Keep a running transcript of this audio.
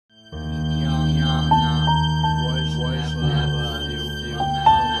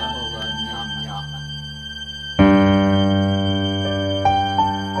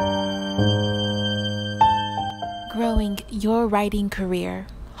your writing career,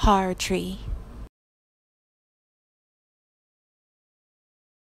 Horror Tree.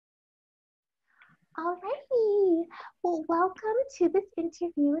 Alrighty. Well, welcome to this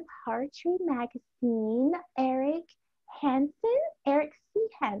interview with Horror Tree Magazine, Erik C.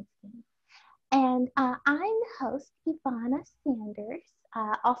 Hanson. And I'm the host, Ivana Sanders,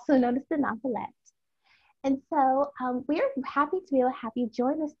 also known as the novelette. And so we're happy to be able to have you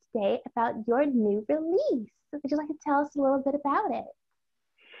join us today about your new release. Would you like to tell us a little bit about it?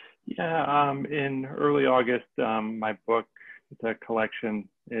 Yeah, in early August, my book, it's a collection.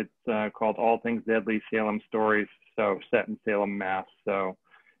 It's called All Things Deadly, Salem Stories, so set in Salem, Mass. So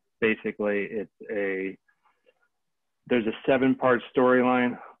basically, there's a 7-part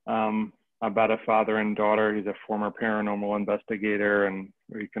storyline about a father and daughter. He's a former paranormal investigator, and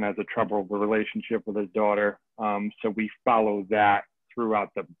he kind of has a troubled relationship with his daughter. So we follow that throughout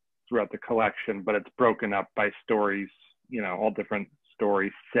the collection, but it's broken up by stories, all different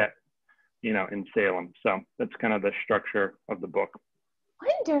stories set, in Salem. So that's kind of the structure of the book.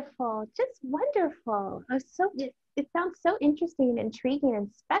 Wonderful, just wonderful. It sounds so interesting and intriguing, and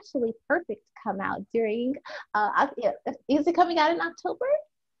especially perfect to come out during, is it coming out in October?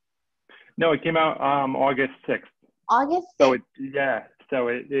 No, it came out August 6th. August 6th? So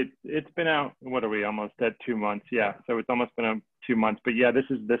it's been out, what are we, almost at 2 months? Yeah, so it's almost been out 2 months. But yeah, this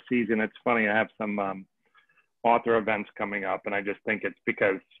is this season. It's funny, I have some author events coming up, and I just think it's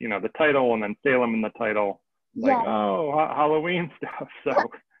because, the title and then Salem in the title, Halloween stuff. So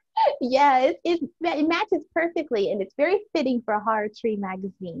yeah, it matches perfectly, and it's very fitting for Horror Tree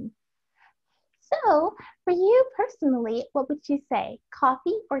Magazine. So for you personally, what would you say,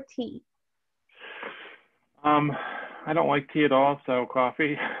 coffee or tea? I don't like tea at all, so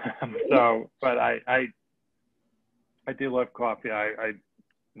coffee. But I do love coffee. I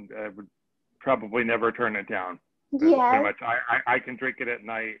would probably never turn it down. Yeah. Pretty much. I can drink it at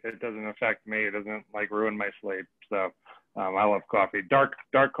night. It doesn't affect me. It doesn't ruin my sleep. So I love coffee. Dark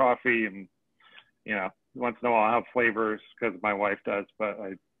coffee, and once in a while I'll have flavors because my wife does, but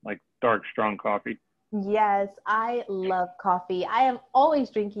I like dark, strong coffee. Yes, I love coffee. I am always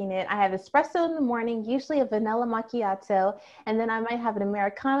drinking it. I have espresso in the morning, usually a vanilla macchiato, and then I might have an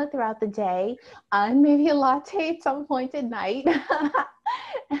Americano throughout the day, and maybe a latte at some point at night.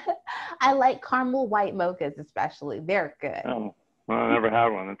 I like caramel white mochas especially. They're good. Oh, well, I never had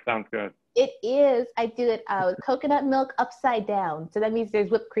one. It sounds good. It is. I do it with coconut milk upside down. So that means there's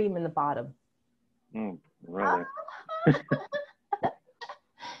whipped cream in the bottom. Oh, really?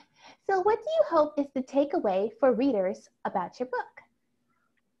 So what do you hope is the takeaway for readers about your book?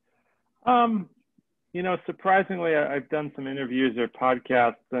 Surprisingly, I've done some interviews or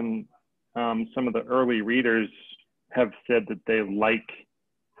podcasts, and some of the early readers have said that they like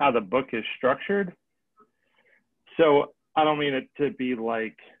how the book is structured. So I don't mean it to be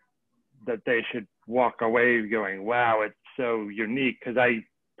like that they should walk away going, wow, it's so unique. Because I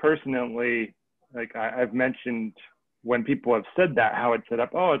personally, I've mentioned when people have said that, how it's set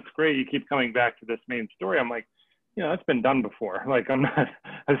up, oh, it's great, you keep coming back to this main story. I'm like, that's been done before.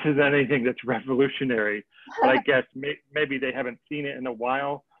 This isn't anything that's revolutionary. But I guess maybe they haven't seen it in a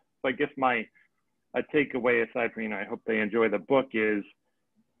while. So I guess a takeaway, aside from, I hope they enjoy the book, is,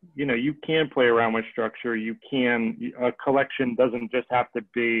 you can play around with structure. A collection doesn't just have to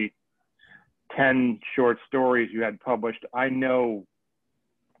be 10 short stories you had published. I know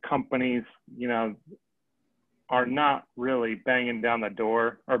companies, are not really banging down the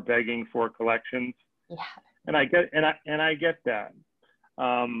door or begging for collections. Yeah. And I get that.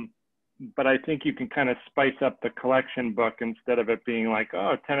 But I think you can kind of spice up the collection book instead of it being like,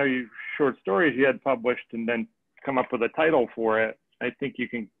 10 of your short stories you had published and then come up with a title for it. I think you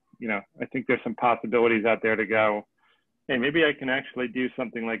can, I think there's some possibilities out there to go, hey, maybe I can actually do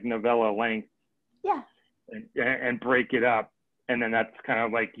something like novella length. Yeah. And break it up. And then that's kind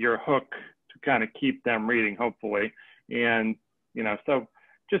of like your hook to kind of keep them reading, hopefully. And, so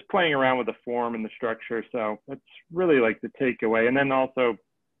just playing around with the form and the structure. So that's really like the takeaway. And then also,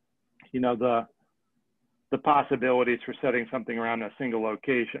 the possibilities for setting something around a single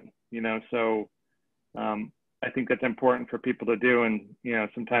location, so I think that's important for people to do. And,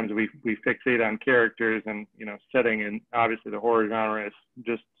 sometimes we fixate on characters and, setting, and obviously the horror genre is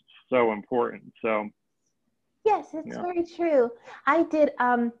just so important. So yes, it's very true.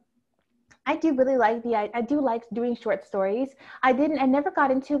 I do really like I do like doing short stories. I never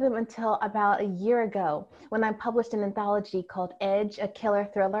got into them until about a year ago when I published an anthology called Edge, a killer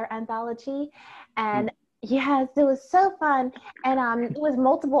thriller anthology. And Yes, it was so fun. And it was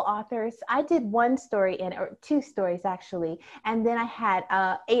multiple authors. I did one story in, or two stories actually. And then I had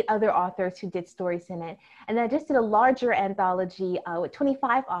 8 other authors who did stories in it. And then I just did a larger anthology with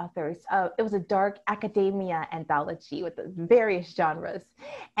 25 authors. It was a dark academia anthology with various genres.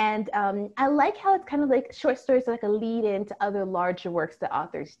 And I like how it's kind of like short stories are like a lead in to other larger works that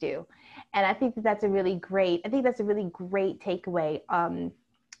authors do. And I think that that's a really great takeaway.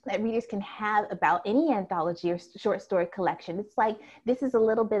 That readers can have about any anthology or short story collection. It's like, this is a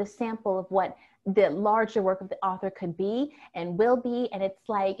little bit of sample of what the larger work of the author could be and will be. And it's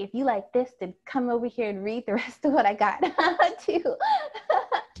like, if you like this, then come over here and read the rest of what I got too.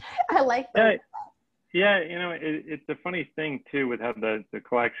 I like that. Yeah, you know, it's a funny thing too with how the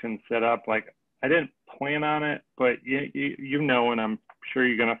collection's set up. Like, I didn't plan on it, but you know, and I'm sure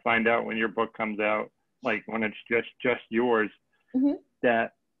you're going to find out when your book comes out, like when it's just yours, mm-hmm.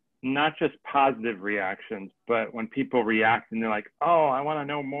 that not just positive reactions, but when people react and they're like, oh, I want to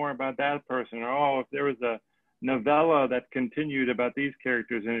know more about that person, or oh, if there was a novella that continued about these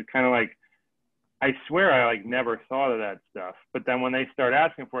characters, and it's kind of like, I swear I like never thought of that stuff. But then when they start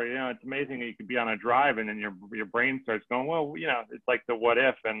asking for it, you know, it's amazing that you could be on a drive and then your brain starts going, well, you know, it's like the what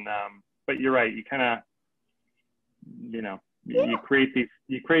if. And but you're right, you kind of, you know, you create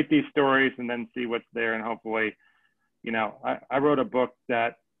these stories and then see what's there, and hopefully, you know, I wrote a book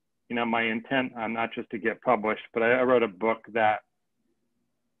that, you know, my intent, not just to get published, but I wrote a book that,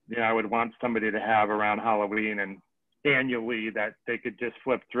 you know, I would want somebody to have around Halloween and annually, that they could just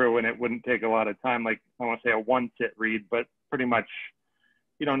flip through and it wouldn't take a lot of time. Like, I want to say a one-sit read, but pretty much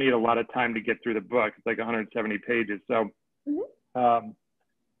you don't need a lot of time to get through the book. It's like 170 pages. So mm-hmm.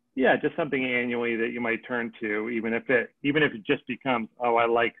 Yeah, just something annually that you might turn to, even if it just becomes, oh, I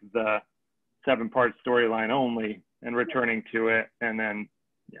like the 7-part storyline only, and returning to it, and then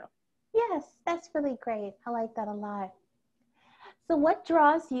Yes, that's really great. I like that a lot. So what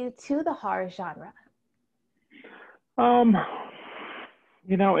draws you to the horror genre?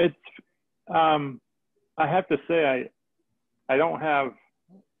 You know, it's, I have to say, I don't have,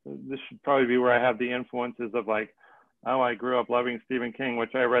 this should probably be where I have the influences of like, oh, I grew up loving Stephen King,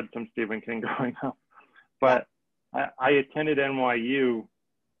 which I read some Stephen King growing up, but I attended NYU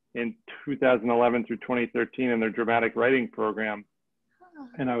in 2011 through 2013 in their dramatic writing program.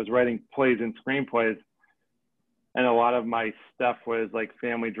 And I was writing plays and screenplays, and a lot of my stuff was like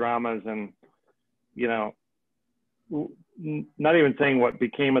family dramas, and, you know, not even saying what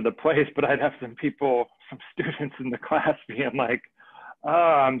became of the plays, but I'd have some students in the class being like, oh,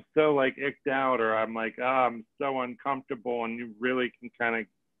 I'm so like icked out, or I'm like, oh, I'm so uncomfortable. And you really can kind of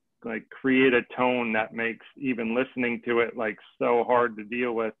like create a tone that makes even listening to it like so hard to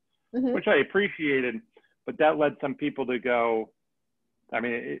deal with, mm-hmm. which I appreciated. But that led some people to go, I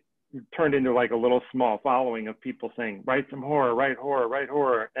mean, it turned into like a little small following of people saying, write some horror, write horror, write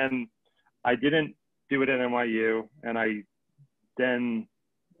horror. And I didn't do it at NYU. And I then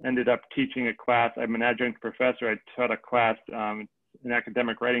ended up teaching a class. I'm an adjunct professor. I taught a class, an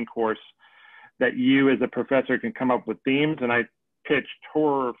academic writing course, that you as a professor can come up with themes. And I pitched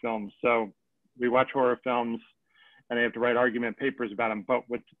horror films. So we watch horror films and I have to write argument papers about them. But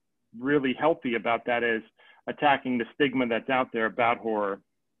what's really healthy about that is attacking the stigma that's out there about horror.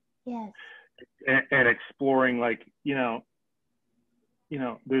 Yes. And exploring, like, you know,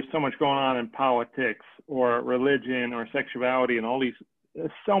 there's so much going on in politics or religion or sexuality and all these,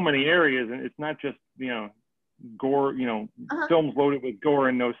 so many areas. And it's not just, you know, gore, you know, films loaded with gore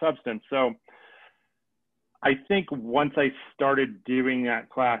and no substance. So I think once I started doing that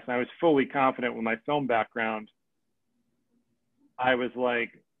class, and I was fully confident with my film background, I was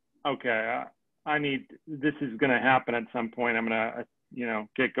like, okay, this is going to happen at some point. I'm going to, you know,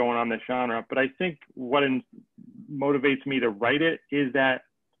 get going on this genre. But I think what motivates me to write it is that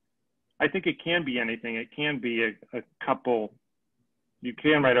I think it can be anything. It can be a couple. You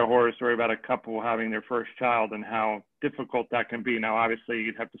can write a horror story about a couple having their first child and how difficult that can be. Now, obviously,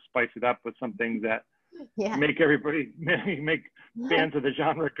 you'd have to spice it up with some things that make fans of the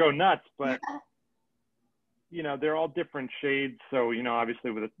genre go nuts. But you know, they're all different shades. So, you know,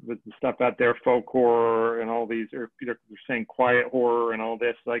 obviously with the stuff out there, folk horror and all these, or Peter was saying quiet horror and all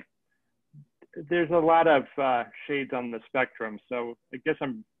this, like there's a lot of shades on the spectrum. So I guess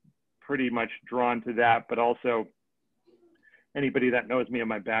I'm pretty much drawn to that, but also anybody that knows me and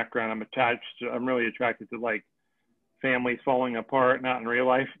my background, I'm really attracted to like families falling apart, not in real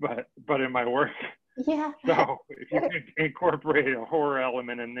life, but in my work. Yeah. So if you can incorporate a horror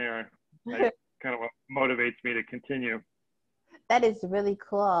element in there, kind of what motivates me to continue. That is really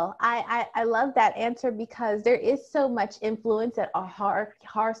cool. I love that answer because there is so much influence that our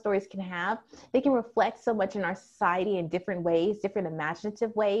horror stories can have. They can reflect so much in our society in different ways, different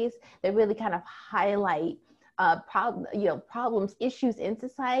imaginative ways that really kind of highlight problems, issues in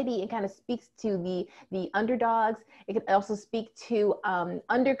society. It kind of speaks to the underdogs. It can also speak to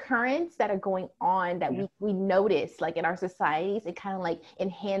undercurrents that are going on that we notice like in our societies. It kind of like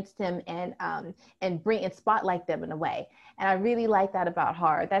enhance them and bring and spotlight them in a way. And I really like that about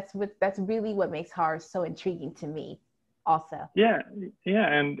horror. That's really what makes horror so intriguing to me also. Yeah,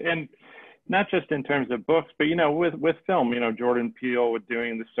 and not just in terms of books, but with film, Jordan Peele with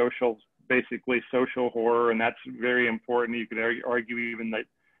doing the basically social horror, and that's very important. You could argue even that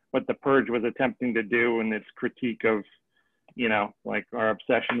what The Purge was attempting to do and its critique of, like our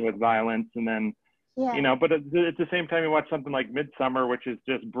obsession with violence, and then, but at the same time, you watch something like Midsummer, which is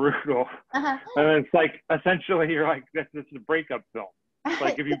just brutal, and it's like essentially you're like, this is a breakup film.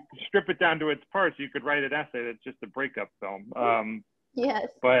 Like if you strip it down to its parts, you could write an essay that's just a breakup film. Yes.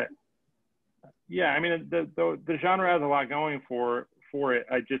 But yeah, I mean, the genre has a lot going for it.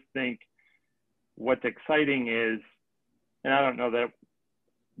 I just think what's exciting is, and I don't know that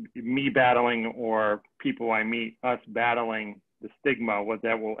me battling or people I meet, us battling the stigma, what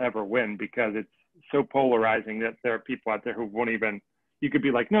that will ever win, because it's so polarizing that there are people out there who won't even, you could be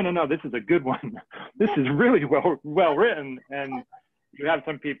like, no, this is a good one. This is really well written. And you have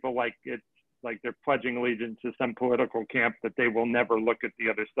some people like it's like they're pledging allegiance to some political camp that they will never look at the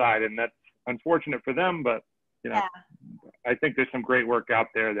other side. And that's unfortunate for them, but I think there's some great work out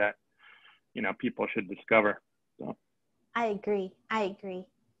there that, people should discover. So. I agree.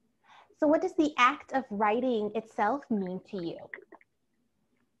 So what does the act of writing itself mean to you?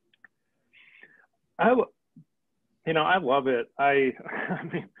 I love it. I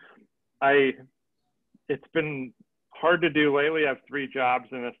mean, it's been hard to do lately. I have 3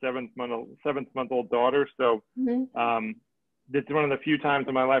 jobs and a 7-month-old daughter. So it's one of the few times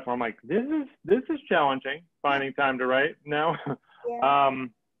in my life where I'm like, this is challenging, finding time to write now. Yeah.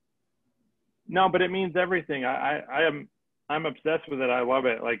 No, but it means everything. I'm obsessed with it. I love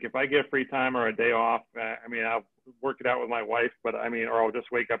it. Like if I get free time or a day off, I mean, I'll work it out with my wife, but I mean, or I'll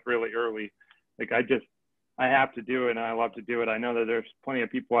just wake up really early. Like I have to do it, and I love to do it. I know that there's plenty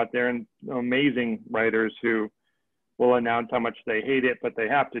of people out there and amazing writers who will announce how much they hate it, but they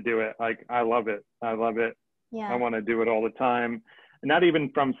have to do it. Like I love it. Yeah. I want to do it all the time. And not even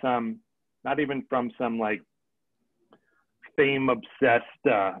from some like fame obsessed,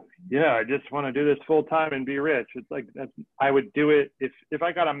 I just want to do this full time and be rich. It's like, I would do it if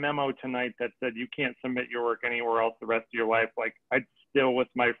I got a memo tonight that said you can't submit your work anywhere else the rest of your life. Like I'd still, with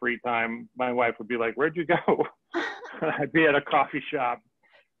my free time, my wife would be like, where'd you go? I'd be at a coffee shop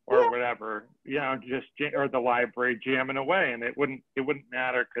or whatever, or the library jamming away, and it wouldn't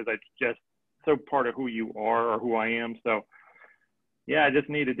matter, because it's just so part of who you are or who I am. So I just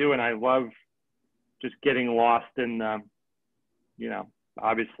need to do it. And I love just getting lost in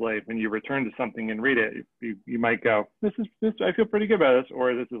obviously when you return to something and read it, you might go, this I feel pretty good about this,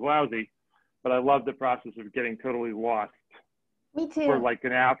 or this is lousy. But I love the process of getting totally lost. Me too. For like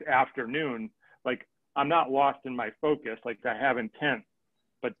an afternoon. Like I'm not lost in my focus. Like I have intent,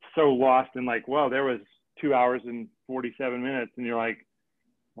 but so lost in like, well, there was 2 hours and 47 minutes, and you're like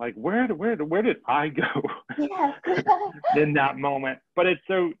where did I go? Yes. In that moment. But it's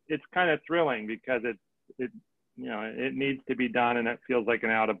kind of thrilling, because it needs to be done, and it feels like an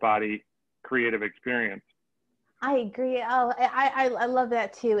out-of-body creative experience. I agree. Oh, I love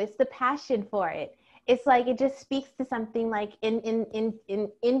that too. It's the passion for it. It's like it just speaks to something like in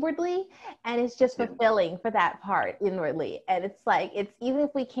inwardly, and it's just fulfilling for that part inwardly. And it's like, it's, even if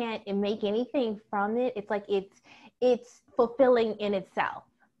we can't make anything from it, it's like it's fulfilling in itself.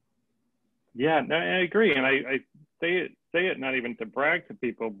 Yeah, no, I agree. And I say it not even to brag to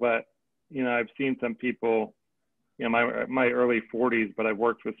people, but I've seen some people, my early 40s, but I've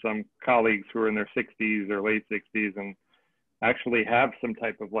worked with some colleagues who are in their 60s or late 60s, and actually have some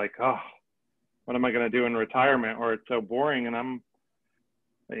type of like, oh, what am I going to do in retirement? Or it's so boring. And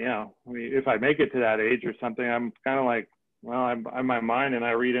if I make it to that age or something, I'm kind of like, well, I'm my mind, and I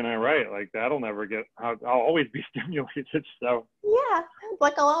read and I write. Like that'll never I'll always be stimulated. So yeah,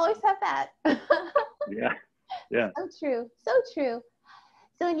 like I'll always have that. Yeah. So true.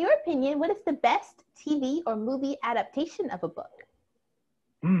 So in your opinion, what is the best TV or movie adaptation of a book?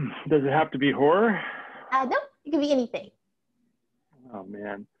 Does it have to be horror? No, it can be anything. Oh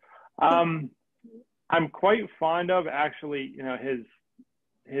man. I'm quite fond of, actually,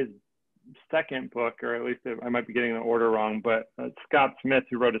 his second book, or at least I might be getting the order wrong, but Scott Smith,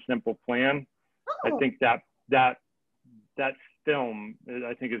 who wrote A Simple Plan. Oh. I think that film,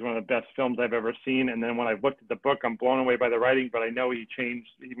 I think, is one of the best films I've ever seen. And then when I looked at the book, I'm blown away by the writing, but I know he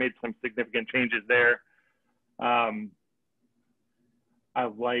made some significant changes there.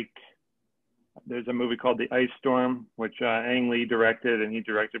 There's a movie called The Ice Storm, which Ang Lee directed, and he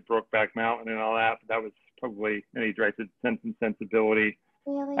directed Brokeback Mountain and all that. That was probably, and he directed Sense and Sensibility.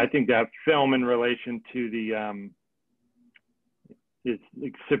 Really? I think that film in relation to the, is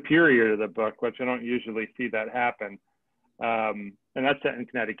like superior to the book, which I don't usually see that happen. And that's set in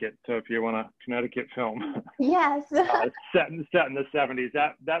Connecticut. So if you want a Connecticut film, Yes. set in the 70s,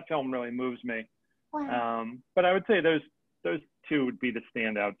 that film really moves me. Wow. But I would say those two would be the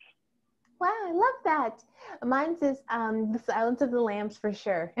standouts. Wow, I love that. Mine says The Silence of the Lambs for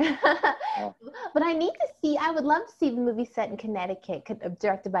sure. Oh. But I would love to see the movie set in Connecticut,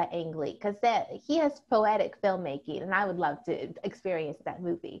 directed by Ang Lee, because he has poetic filmmaking, and I would love to experience that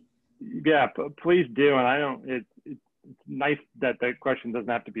movie. Yeah, please do. And it's nice that the question doesn't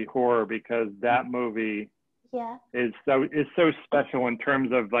have to be horror, because that movie is so special in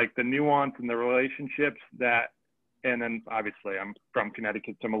terms of like the nuance and the relationships that. And then obviously I'm from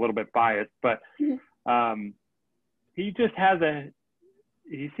Connecticut, so I'm a little bit biased, but he seems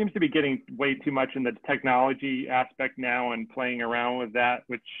to be getting way too much in the technology aspect now and playing around with that,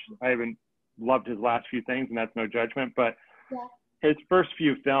 which I haven't loved his last few things, and that's no judgment, but his first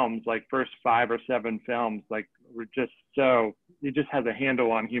few films, like first 5 or 7 films, like were just he just has a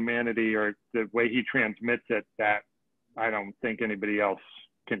handle on humanity, or the way he transmits it, that I don't think anybody else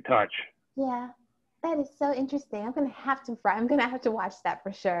can touch. Yeah. That is so interesting. I'm gonna have to watch that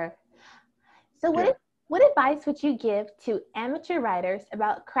for sure. So what advice would you give to amateur writers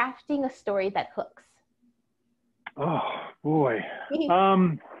about crafting a story that hooks? Oh boy.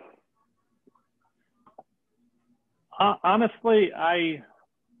 Honestly, I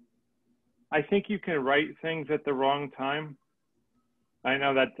think you can write things at the wrong time. I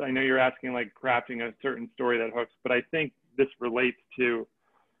know you're asking like crafting a certain story that hooks, but I think this relates to,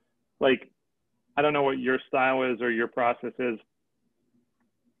 like, I don't know what your style is or your process is.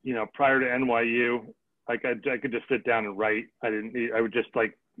 You know, prior to NYU, like I could just sit down and write. I would just,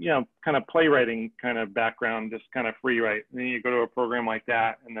 like, you know, kind of playwriting kind of background, just kind of free write. And then you go to a program like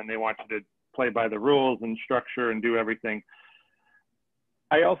that, and then they want you to play by the rules and structure and do everything.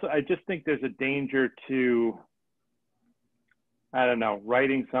 I just think there's a danger to, I don't know,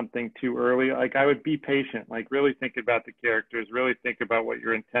 writing something too early. Like, I would be patient, like really think about the characters, really think about what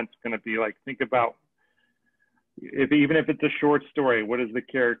your intent's going to be. Like, think about even if it's a short story, what are the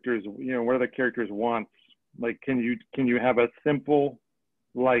characters wants? Like, can you have a simple,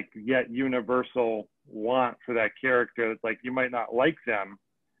 like, yet universal want for that character? It's like, you might not like them,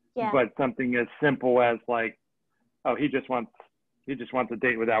 but something as simple as, like, oh, he just wants a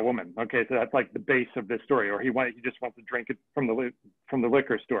date with that woman. Okay, so that's like the base of this story. Or he just wants to drink it from the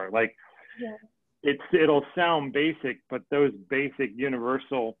liquor store. Like, it'll sound basic, but those basic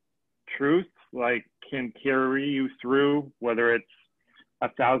universal truths, like, can carry you through, whether it's a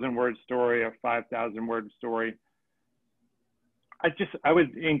 1,000-word story, a 5,000-word story. I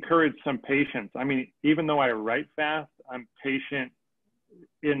would encourage some patience. I mean, even though I write fast, I'm patient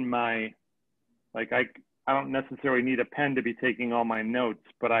in my, like, I don't necessarily need a pen to be taking all my notes,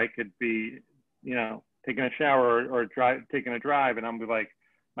 but I could be, you know, taking a shower or taking a drive, and I'm like,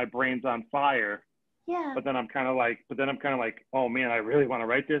 my brain's on fire. Yeah. But then I'm kind of like, oh man, I really want to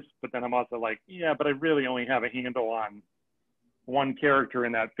write this. But then I'm also like, yeah, but I really only have a handle on one character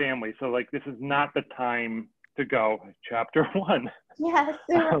in that family. So, like, this is not the time to go chapter 1. Yes.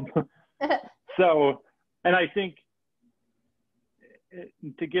 So, and I think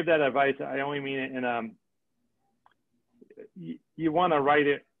to give that advice, I only mean it in you want to write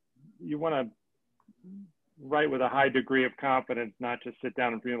with a high degree of confidence, not just sit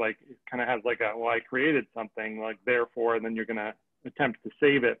down and be like, it kind of has like I created something, like, therefore, and then you're going to attempt to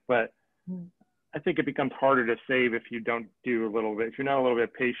save it. But I think it becomes harder to save if you don't do a little bit, if you're not a little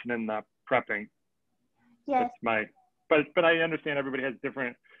bit patient in the prepping. Yes. But I understand everybody has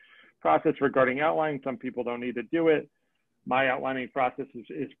different process regarding outlining. Some people don't need to do it. My outlining process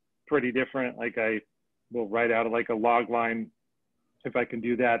is pretty different. Like, I will write out like a log line. If I can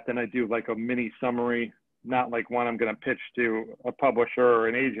do that, then I do like a mini summary, not like one I'm going to pitch to a publisher or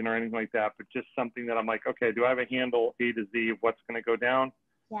an agent or anything like that, but just something that I'm like, okay, do I have a handle A to Z of what's going to go down?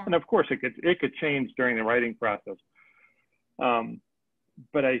 Yeah. And of course it could change during the writing process.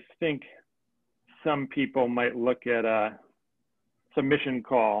 But I think some people might look at a submission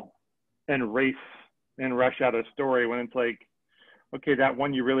call and race and rush out a story when it's like, okay, that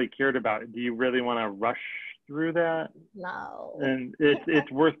one you really cared about, do you really want to rush through that? No. And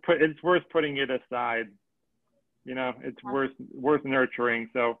it's worth putting it aside You know, it's worth nurturing.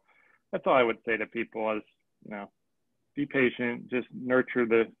 So that's all I would say to people is, you know, be patient, just nurture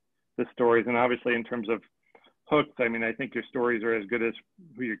the stories. And obviously in terms of hooks, I mean, I think your stories are as good as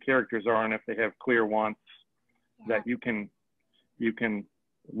who your characters are, and if they have clear wants that you can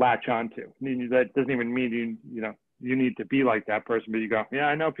latch onto. I mean, that doesn't even mean you know you need to be like that person, but you go, yeah,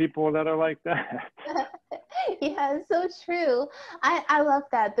 I know people that are like that. Yeah, it's so true. I love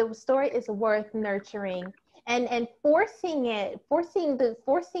that. The story is worth nurturing. And forcing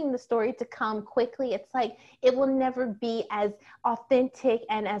the story to come quickly, it's like it will never be as authentic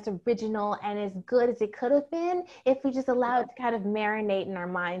and as original and as good as it could have been if we just allow it to kind of marinate in our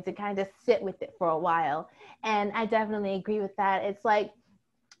minds and kind of sit with it for a while. And I definitely agree with that. It's like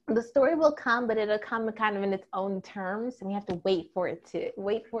the story will come, but it'll come kind of in its own terms, and we have to wait for it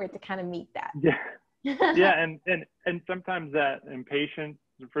to kind of meet that. Yeah. Yeah, and sometimes that impatience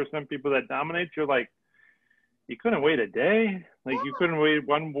for some people that dominates, you're like, you couldn't wait a day, like you couldn't wait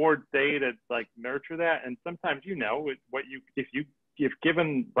one more day to like nurture that. And sometimes, you know, if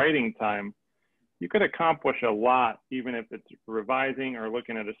given writing time, you could accomplish a lot, even if it's revising or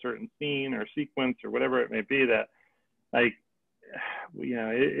looking at a certain scene or sequence or whatever it may be. That, like, you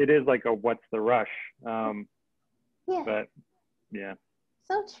know, it is like a what's the rush. Yeah. But yeah.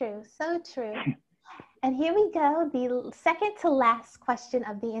 So true, so true. And here we go, the second to last question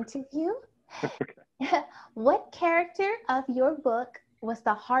of the interview. Okay. What character of your book was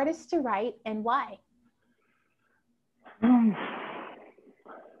the hardest to write and why? You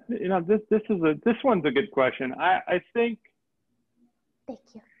know, this one's a good question. I think. Thank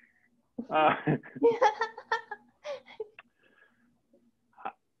you.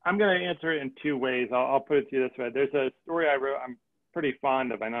 I'm going to answer it in two ways. I'll put it to you this way. There's a story I wrote I'm pretty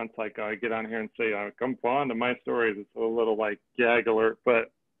fond of. I know it's like I get on here and say I'm fond of my stories. It's a little like gag alert,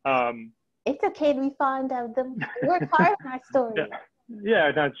 but it's okay to be fond of them. Work hard on our stories.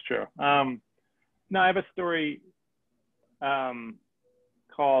 Yeah, that's true. No, I have a story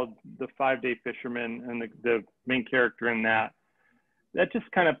called The 5-Day Fisherman, and the main character in that just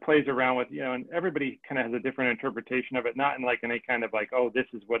kind of plays around with, you know, and everybody kind of has a different interpretation of it, not in like any kind of like, oh, this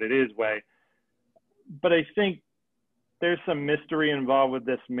is what it is way. But I think there's some mystery involved with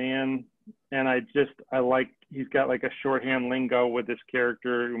this man. And I like, he's got like a shorthand lingo with this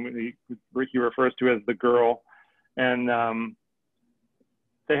character he refers to as the girl. And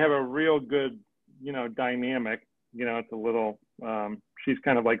they have a real good, you know, dynamic, you know, it's a little, she's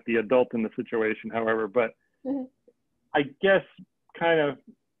kind of like the adult in the situation, however, but I guess kind of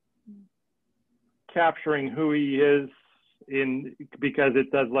capturing who he is because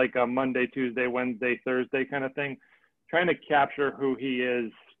it does like a Monday, Tuesday, Wednesday, Thursday kind of thing, trying to capture who he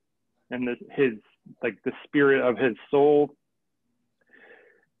is and his like the spirit of his soul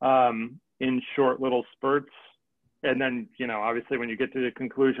in short little spurts. And then, you know, obviously when you get to the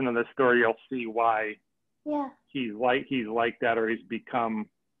conclusion of the story, you'll see why he's like that, or he's become,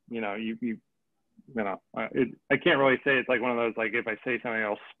 you know, I can't really say it's like one of those, like if I say something,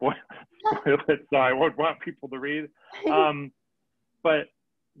 I'll spoil it, so I won't want people to read. But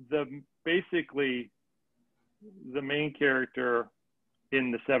basically the main character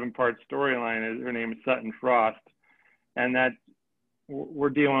in the 7-part storyline her name is Sutton Frost, and that we're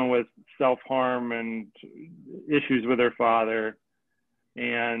dealing with self-harm and issues with her father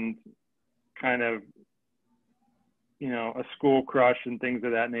and kind of, you know, a school crush and things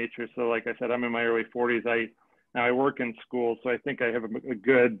of that nature. So like I said, I'm in my early 40s. Now I work in school, so I think I have a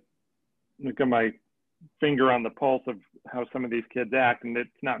good look at my finger on the pulse of how some of these kids act, and it's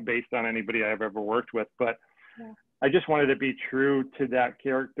not based on anybody I've ever worked with, but I just wanted to be true to that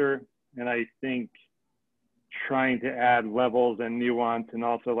character. And I think trying to add levels and nuance, and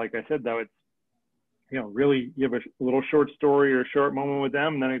also, like I said, though, it's, you know, really you have a little short story or a short moment with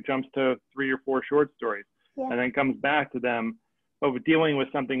them, and then it jumps to 3 or 4 short stories. And then comes back to them. But with dealing with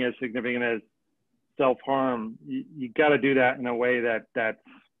something as significant as self-harm, you got to do that in a way that's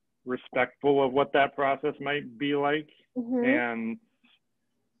respectful of what that process might be like and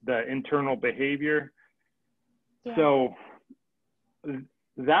the internal behavior. So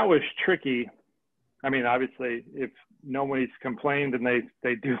that was tricky. I mean, obviously, if nobody's complained, and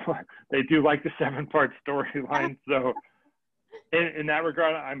they do like the 7-part storyline. So in that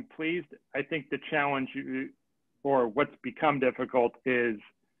regard, I'm pleased. I think the challenge, or what's become difficult, is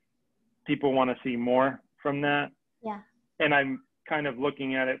people want to see more from that. And I'm kind of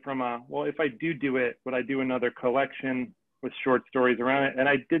looking at it from well, if I do it, would I do another collection with short stories around it? And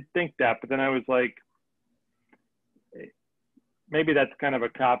I did think that, but then I was like, maybe that's kind of a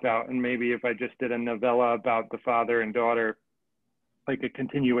cop-out. And maybe if I just did a novella about the father and daughter, like a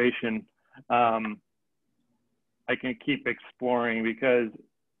continuation, I can keep exploring, because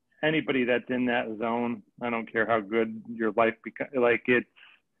anybody that's in that zone, I don't care how good your life becomes, like it's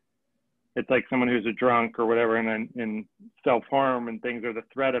like someone who's a drunk or whatever, and then in self-harm and things, or the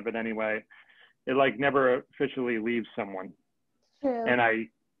threat of it anyway, it like never officially leaves someone. True. And I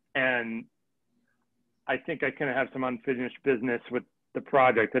think I kind of have some unfinished business with the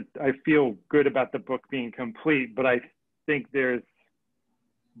project. That I feel good about the book being complete, but I think the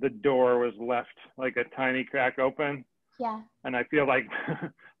door was left like a tiny crack open. Yeah. And I feel like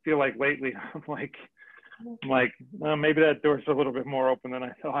lately I'm like, well, maybe that door's a little bit more open than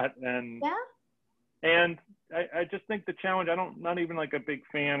I thought. And I just think the challenge, not even like a big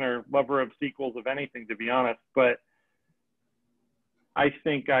fan or lover of sequels of anything, to be honest, but I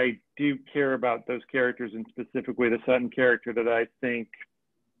think I do care about those characters, and specifically the Sutton character, that I think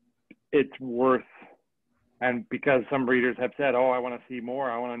it's worth. And because some readers have said, oh, I want to see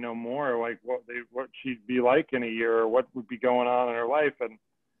more, I want to know more, like what she'd be like in a year, or what would be going on in her life. And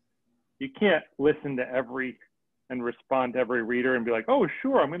you can't listen to and respond to every reader and be like, oh,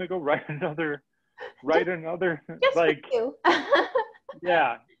 sure, I'm going to go write another, just like, you.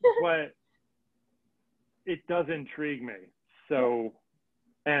 yeah, but it does intrigue me. So,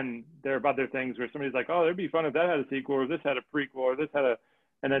 and there are other things where somebody's like, oh, it'd be fun if that had a sequel, or this had a prequel, or this had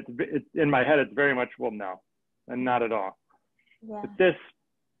and it's in my head, it's very much, well, no, and not at all. Yeah. But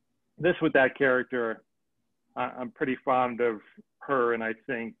this with that character, I'm pretty fond of her, and I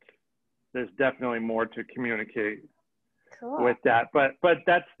think there's definitely more to communicate with that. But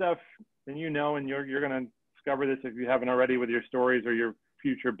that stuff, and and you're going to discover this if you haven't already with your stories or your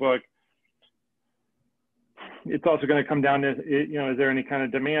future book. It's also going to come down to, is there any kind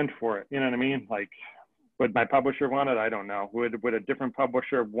of demand for it? You know what I mean? Like, would my publisher want it? I don't know. Would a different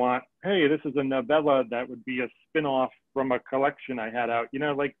publisher want, hey, this is a novella that would be a spin-off from a collection I had out?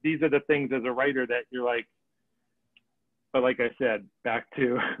 Like, these are the things as a writer that you're like, but like I said, back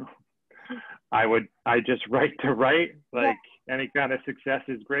to, I just write to write, like any kind of success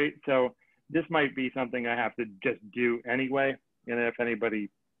is great. So this might be something I have to just do anyway. And if anybody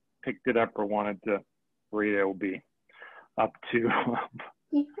picked it up or wanted to read it, will be up to,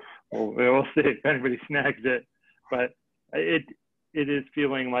 we'll see if anybody snags it. But it is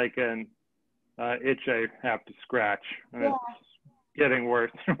feeling like an itch I have to scratch. And it's getting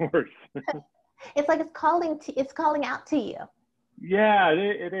worse and worse. It's like it's calling out to you. Yeah,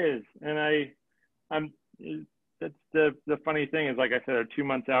 it is. And that's the funny thing is, like I said, I'm 2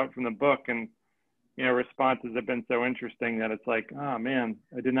 months out from the book, and responses have been so interesting that it's like, oh man,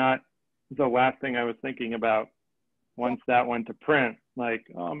 it's the last thing I was thinking about once that went to print. Like,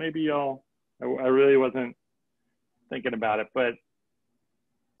 oh, maybe I really wasn't thinking about it. But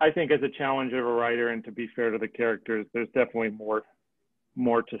I think as a challenge of a writer, and to be fair to the characters, there's definitely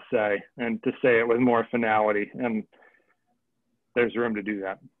more to say, and to say it with more finality, and there's room to do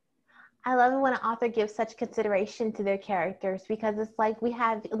that. I love it when an author gives such consideration to their characters, because it's like we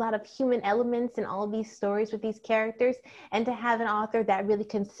have a lot of human elements in all of these stories with these characters, and to have an author that really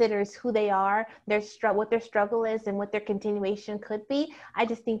considers who they are, what their struggle is, and what their continuation could be. I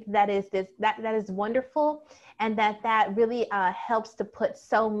just think that is wonderful, and that really helps to put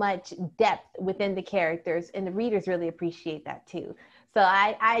so much depth within the characters, and the readers really appreciate that too. So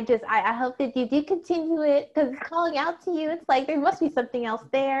I hope that you do continue it, because it's calling out to you. It's like there must be something else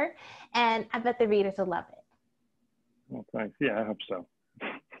there, and I bet the readers will love it. Well, thanks. Yeah, I hope so.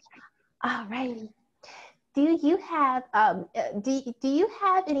 All righty. Do you have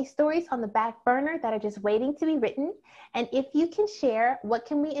any stories on the back burner that are just waiting to be written? And if you can share, what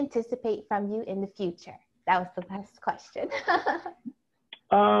can we anticipate from you in the future? That was the last question.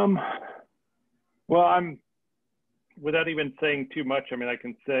 Well, without even saying too much, I mean, I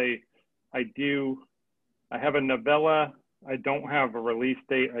can say I have a novella. I don't have a release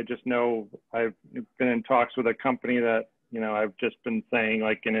date. I just know I've been in talks with a company that, I've just been saying,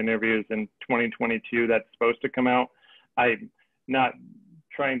 like, in interviews, in 2022, that's supposed to come out. I'm not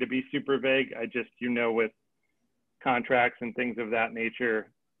trying to be super vague. I just, with contracts and things of that nature,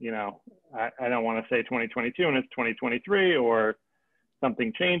 I don't want to say 2022 and it's 2023 or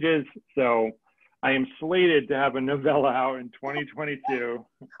something changes. So I am slated to have a novella out in 2022.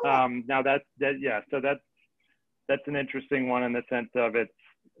 Now so that's an interesting one, in the sense of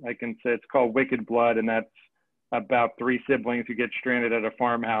I can say it's called Wicked Blood, and that's about 3 siblings who get stranded at a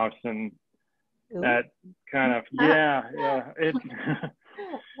farmhouse, and that kind of,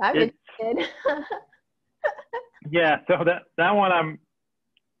 I'm interested. Yeah, so that one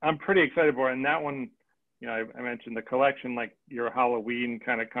I'm pretty excited for, and that one, I mentioned the collection, like your Halloween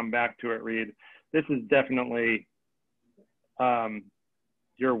kind of come back to it read. This is definitely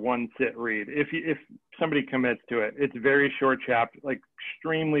your one sit read. If somebody commits to it, it's very short chapters, like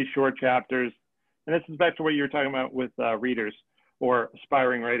extremely short chapters. And this is back to what you were talking about with readers or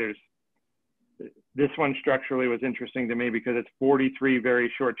aspiring writers. This one structurally was interesting to me because it's 43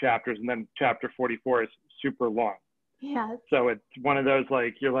 very short chapters, and then chapter 44 is super long. Yes. So it's one of those,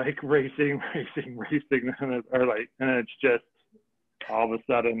 like, you're like racing, and then it's just all of a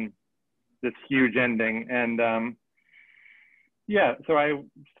sudden this huge ending. And yeah, so I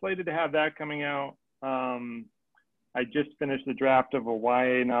slated to have that coming out. I just finished the draft of a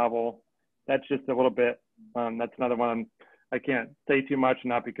YA novel. That's just a little bit, that's another one I can't say too much,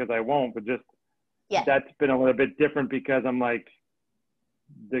 not because I won't, but just that's been a little bit different because I'm like,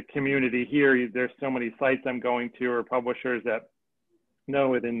 the community here, there's so many sites I'm going to or publishers that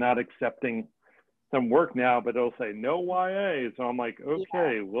know it and not accepting some work now, but they'll say no YA. So I'm like,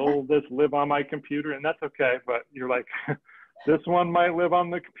 okay, will this live on my computer? And that's okay. But you're like, this one might live on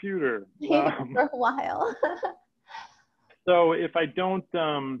the computer for a while. So if I don't,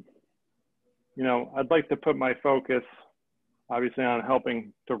 you know, I'd like to put my focus obviously on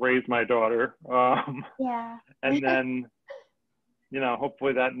helping to raise my daughter. And then, you know,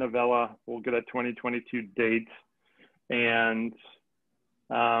 hopefully that novella will get a 2022 date. And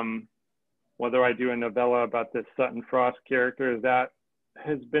whether I do a novella about this Sutton Frost character, that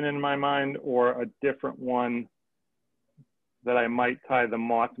has been in my mind, or a different one that I might tie the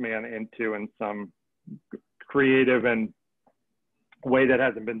Mothman into in some creative and way that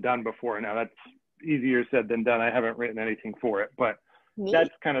hasn't been done before. Now that's easier said than done. I haven't written anything for it, but that's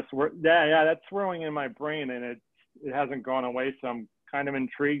kind of, that's swirling in my brain, and it hasn't gone away. So I'm kind of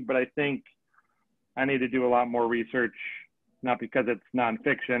intrigued, but I think I need to do a lot more research, not because it's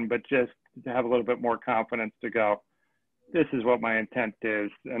nonfiction, but just to have a little bit more confidence to go, this is what my intent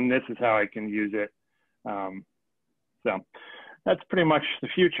is, and this is how I can use it. So that's pretty much the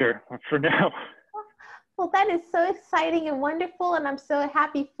future for now. Well, that is so exciting and wonderful, and I'm so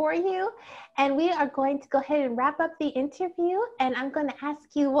happy for you. And we are going to go ahead and wrap up the interview, and I'm going to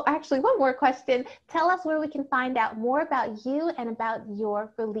ask you, well, actually, one more question. Tell us where we can find out more about you and about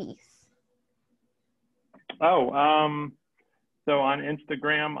your release. So on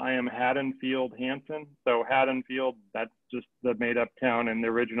Instagram, I am Haddonfield Hanson. So Haddonfield, that's just the made-up town in the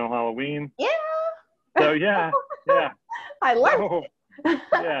original Halloween. Yeah. So yeah. I love it.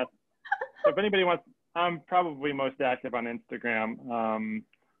 Yeah. So if anybody wants, I'm probably most active on Instagram.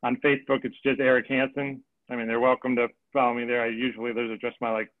 On Facebook, it's just Erik Hanson. I mean, they're welcome to follow me there. Those are just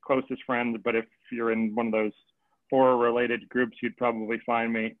my like closest friends, but if you're in one of those horror-related groups, you'd probably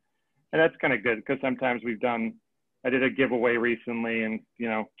find me. And that's kind of good because sometimes I did a giveaway recently and, you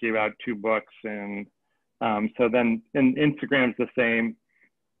know, gave out 2 books. And so then Instagram's the same.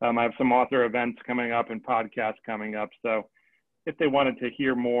 I have some author events coming up and podcasts coming up. So if they wanted to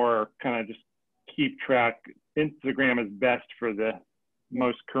hear more, kind of just keep track, Instagram is best for the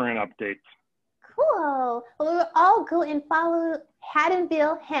most current updates. Cool. Well, we'll all go and follow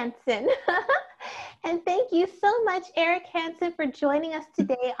Haddonfield Hanson. And thank you so much, Erik Hanson, for joining us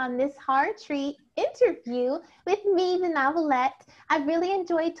today on this Hard Treat interview with me, the novelette. I really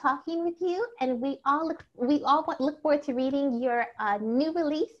enjoyed talking with you, and we all look forward to reading your new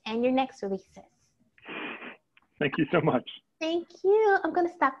release and your next releases. Thank you so much. Thank you. I'm going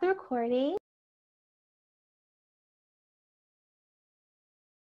to stop the recording.